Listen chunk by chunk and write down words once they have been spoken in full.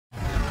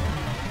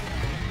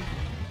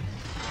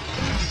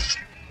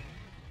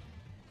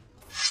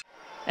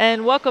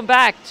And welcome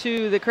back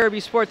to the Kirby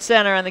Sports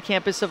Center on the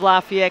campus of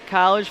Lafayette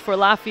College for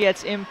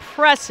Lafayette's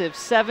impressive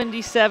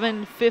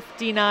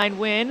 77-59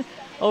 win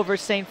over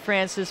St.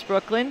 Francis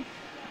Brooklyn,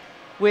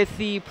 with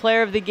the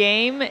player of the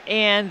game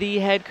and the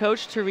head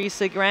coach,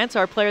 Teresa Grant,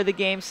 our player of the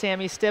game,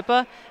 Sammy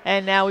Stippa.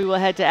 And now we will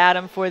head to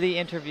Adam for the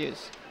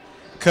interviews.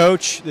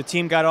 Coach, the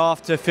team got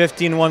off to a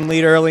 15-1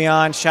 lead early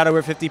on, shot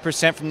over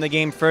 50% from the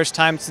game, first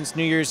time since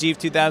New Year's Eve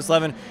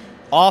 2011.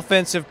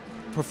 Offensive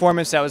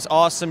performance that was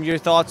awesome. Your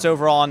thoughts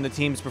overall on the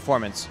team's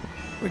performance?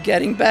 We're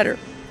getting better.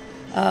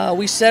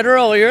 We said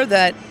earlier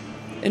that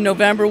in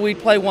November we'd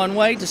play one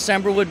way,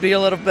 December would be a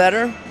little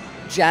better,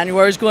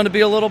 January is going to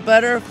be a little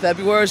better,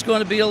 February is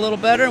going to be a little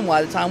better, and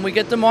by the time we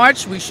get to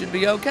March, we should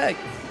be okay.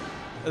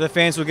 The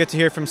fans will get to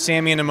hear from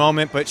Sammy in a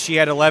moment, but she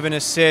had 11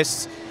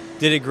 assists,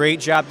 did a great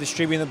job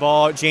distributing the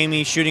ball.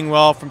 Jamie shooting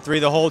well from three.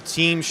 The whole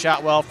team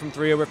shot well from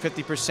three, over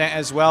 50%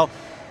 as well.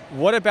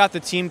 What about the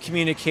team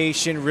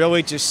communication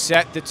really just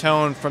set the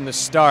tone from the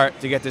start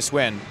to get this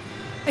win?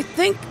 I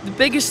think the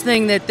biggest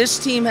thing that this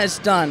team has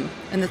done,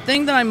 and the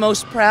thing that I'm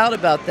most proud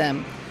about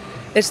them,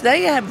 is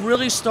they have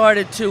really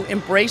started to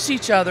embrace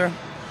each other,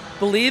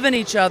 believe in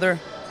each other,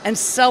 and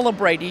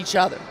celebrate each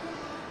other.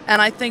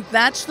 And I think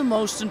that's the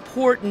most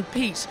important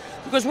piece,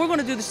 because we're going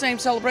to do the same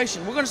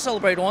celebration. We're going to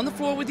celebrate on the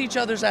floor with each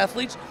other's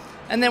athletes,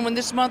 and then when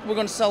this month we're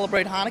going to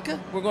celebrate Hanukkah,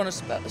 we're going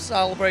to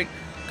celebrate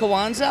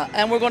Kwanzaa,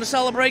 and we're going to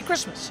celebrate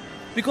Christmas,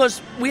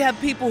 because we have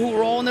people who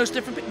are all in those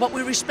different, but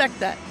we respect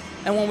that.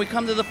 And when we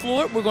come to the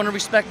floor, we're going to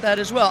respect that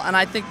as well. And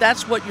I think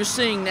that's what you're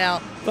seeing now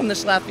from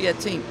this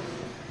Lafayette team.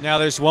 Now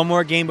there's one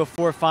more game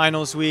before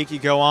finals week. You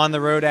go on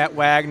the road at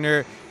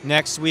Wagner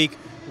next week.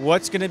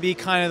 What's going to be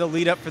kind of the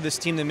lead up for this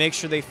team to make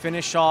sure they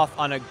finish off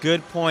on a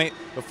good point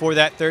before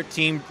that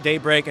 13-day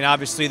break, and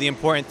obviously the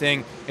important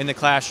thing in the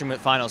classroom at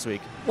finals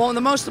week? Well,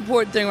 the most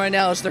important thing right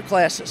now is their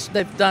classes.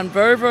 They've done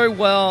very, very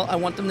well. I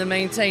want them to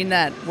maintain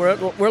that.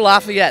 We're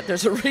Lafayette.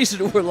 There's a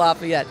reason we're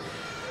Lafayette.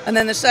 And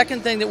then the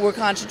second thing that we're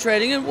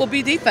concentrating on will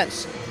be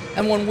defense.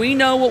 And when we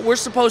know what we're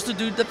supposed to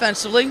do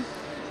defensively,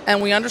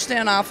 and we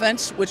understand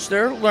offense, which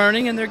they're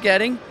learning and they're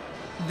getting,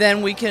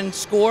 then we can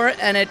score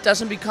and it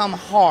doesn't become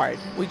hard.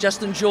 We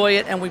just enjoy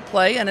it and we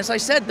play. And as I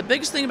said, the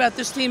biggest thing about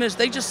this team is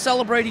they just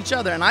celebrate each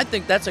other, and I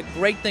think that's a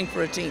great thing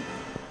for a team.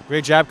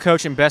 Great job,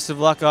 Coach, and best of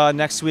luck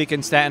next week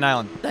in Staten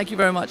Island. Thank you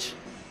very much.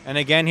 And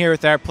again here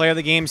with our player of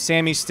the game,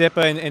 Sammy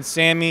Stippa. And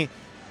Sammy,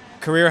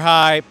 career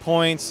high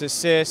points,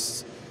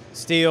 assists,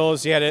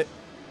 steals. You had a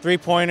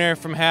three-pointer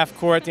from half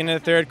court at the end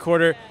of the third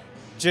quarter.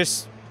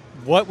 Just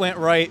what went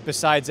right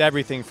besides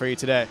everything for you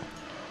today?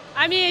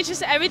 I mean, it's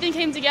just everything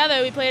came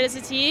together. We played as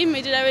a team.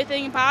 We did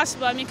everything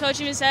possible. I mean, Coach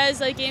even says,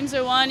 like, games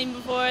are won even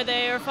before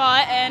they were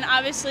fought, and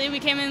obviously we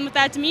came in with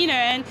that demeanor.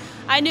 And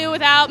I knew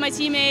without my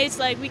teammates,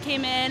 like, we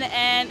came in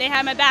and they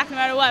had my back no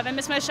matter what. If I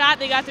missed my shot,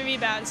 they got the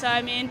rebound. So,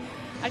 I mean,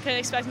 I couldn't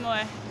expect more.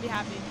 I'd be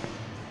happy.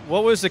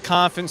 What was the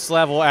confidence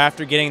level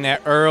after getting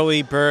that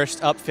early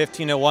burst up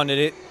 15-1? Did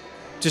it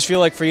just feel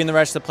like for you and the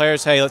rest of the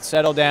players, hey, let's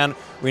settle down,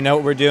 we know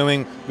what we're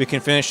doing, we can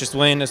finish this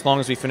win as long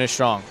as we finish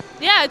strong?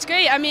 Yeah, it's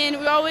great. I mean,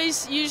 we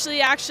always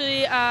usually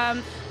actually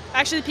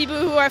the people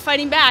who are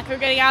fighting back are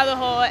getting out of the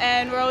hole,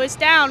 and we're always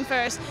down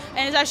first.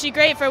 And it's actually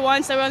great for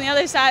once that we're on the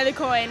other side of the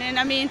coin. And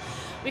I mean,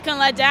 we couldn't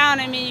let down.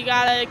 I mean, you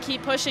gotta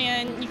keep pushing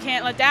and you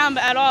can't let down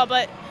at all.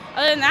 But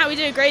other than that, we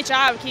did a great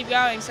job. Keep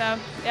going. So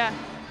yeah.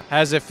 How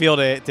does it feel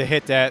to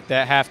hit that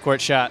half-court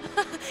shot?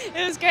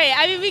 It was great.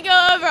 I mean, we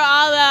go over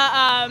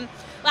all the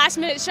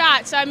last-minute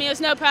shots, so I mean, it was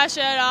no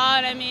pressure at all,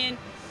 and I mean,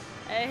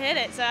 I hit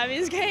it, so I mean, it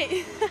was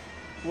great.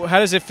 Well, how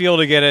does it feel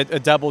to get a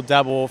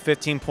double-double,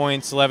 15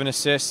 points, 11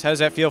 assists? How does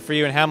that feel for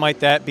you, and how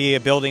might that be a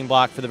building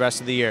block for the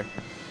rest of the year?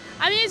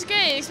 I mean, it's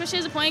great, especially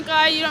as a point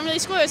guard. You don't really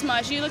score as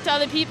much. You look to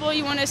other people,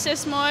 you want to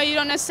assist more. You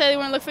don't necessarily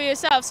want to look for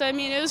yourself. So, I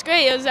mean, it was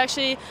great. It was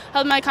actually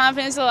helped my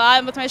confidence a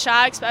lot with my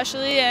shot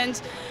especially, and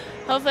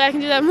hopefully I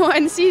can do that more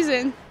in the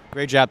season.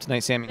 Great job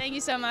tonight, Sammy. Thank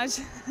you so much.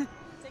 Take care.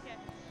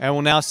 And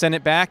we'll now send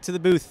it back to the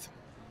booth.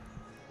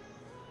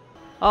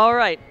 All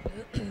right,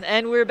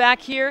 and we're back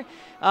here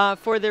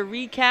for the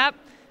recap.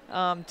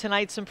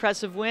 Tonight's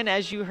impressive win,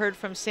 as you heard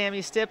from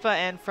Sammy Stippa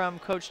and from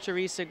Coach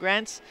Teresa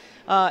Grant.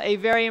 A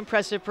very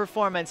impressive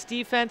performance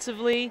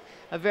defensively,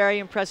 a very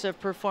impressive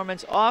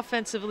performance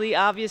offensively,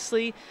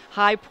 obviously.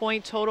 High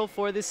point total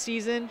for this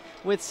season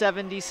with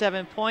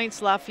 77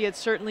 points. Lafayette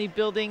certainly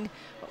building.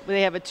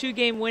 They have a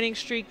 2-game winning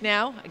streak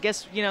now. I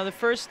guess, you know, the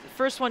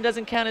first one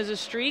doesn't count as a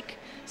streak.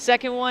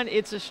 Second one,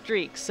 it's a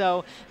streak.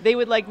 So they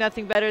would like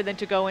nothing better than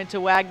to go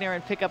into Wagner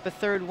and pick up a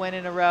 3rd win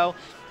in a row.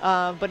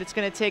 But it's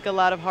going to take a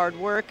lot of hard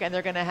work, and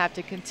they're going to have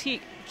to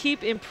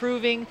keep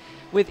improving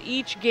with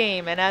each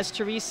game. And as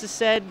Teresa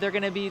said, they're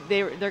going to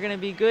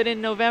be good in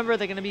November.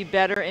 They're going to be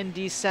better in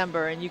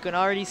December, and you can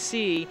already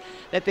see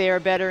that they are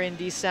better in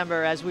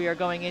December as we are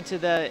going into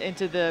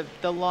the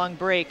long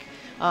break.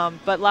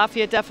 But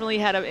Lafayette definitely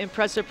had an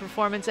impressive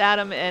performance,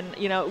 Adam, and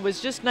you know, it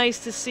was just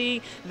nice to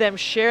see them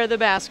share the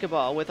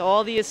basketball with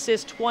all the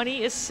assists,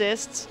 20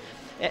 assists.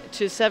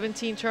 to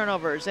 17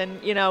 turnovers.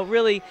 And, you know,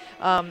 really,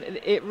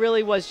 it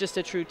really was just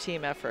a true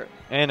team effort.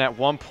 And at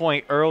one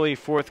point early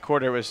fourth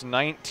quarter, it was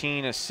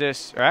 19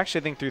 assists, or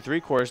actually I think through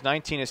 3 quarters,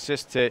 19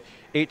 assists to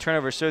 8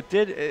 turnovers. So it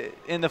did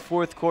in the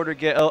fourth quarter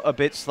get a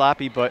bit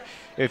sloppy, but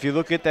if you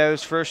look at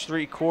those first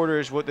 3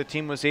 quarters, what the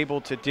team was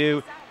able to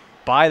do,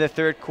 by the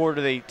third quarter,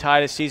 they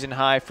tied a season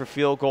high for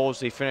field goals.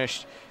 They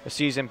finished a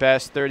season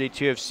best,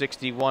 32 of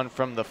 61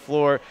 from the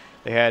floor.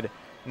 They had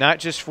not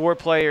just 4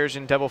 players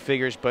in double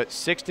figures, but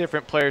 6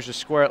 different players to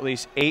score at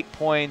least 8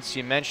 points.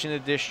 You mentioned the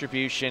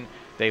distribution.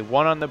 They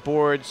won on the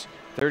boards,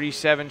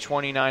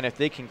 37-29. If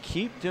they can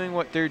keep doing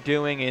what they're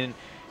doing and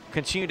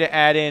continue to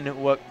add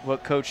in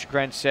what Coach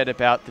Grant said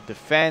about the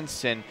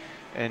defense and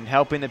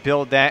helping to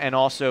build that, and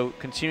also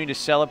continue to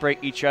celebrate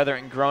each other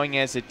and growing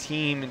as a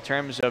team in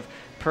terms of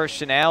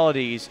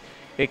personalities,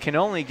 it can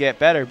only get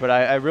better. But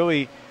I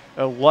really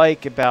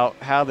like about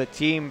how the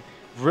team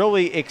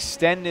really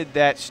extended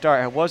that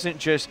start. It wasn't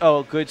just, oh,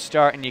 a good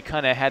start and you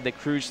kind of had to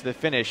cruise to the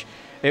finish.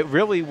 It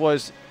really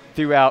was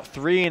throughout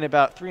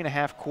about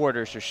 3.5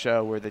 quarters or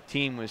so where the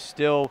team was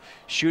still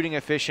shooting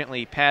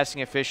efficiently,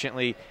 passing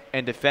efficiently,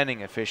 and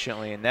defending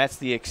efficiently, and that's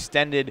the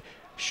extended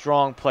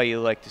strong play you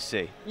like to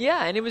see.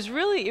 Yeah, and it was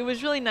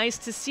really nice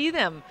to see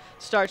them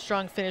start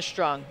strong, finish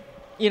strong.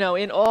 You know,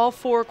 in all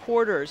 4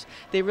 quarters,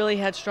 they really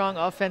had strong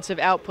offensive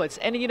outputs.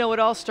 And, you know, it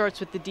all starts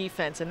with the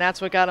defense, and that's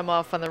what got them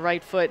off on the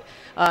right foot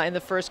in the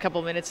first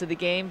couple minutes of the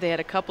game. They had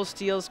a couple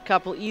steals,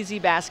 couple easy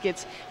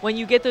baskets. When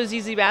you get those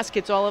easy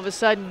baskets, all of a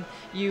sudden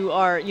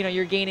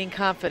you're gaining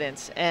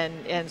confidence,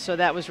 and so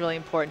that was really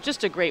important.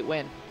 Just a great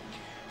win.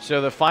 So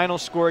the final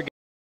score,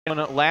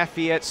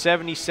 Lafayette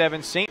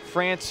 77, St.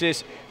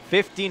 Francis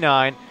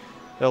 59.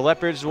 The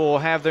Leopards will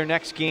have their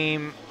next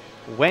game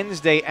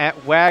Wednesday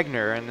at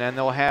Wagner, and then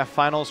they'll have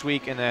finals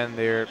week, and then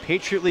their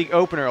Patriot League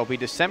opener will be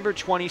December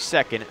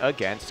 22nd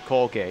against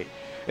Colgate.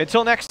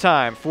 Until next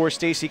time, for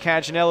Stacey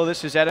Caginello,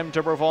 this is Adam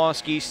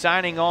Dobrovolsky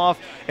signing off.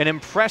 An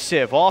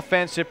impressive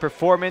offensive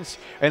performance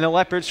in the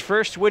Leopards'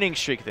 first winning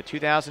streak of the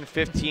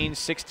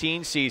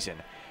 2015-16 season.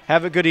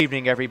 Have a good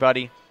evening,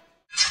 everybody.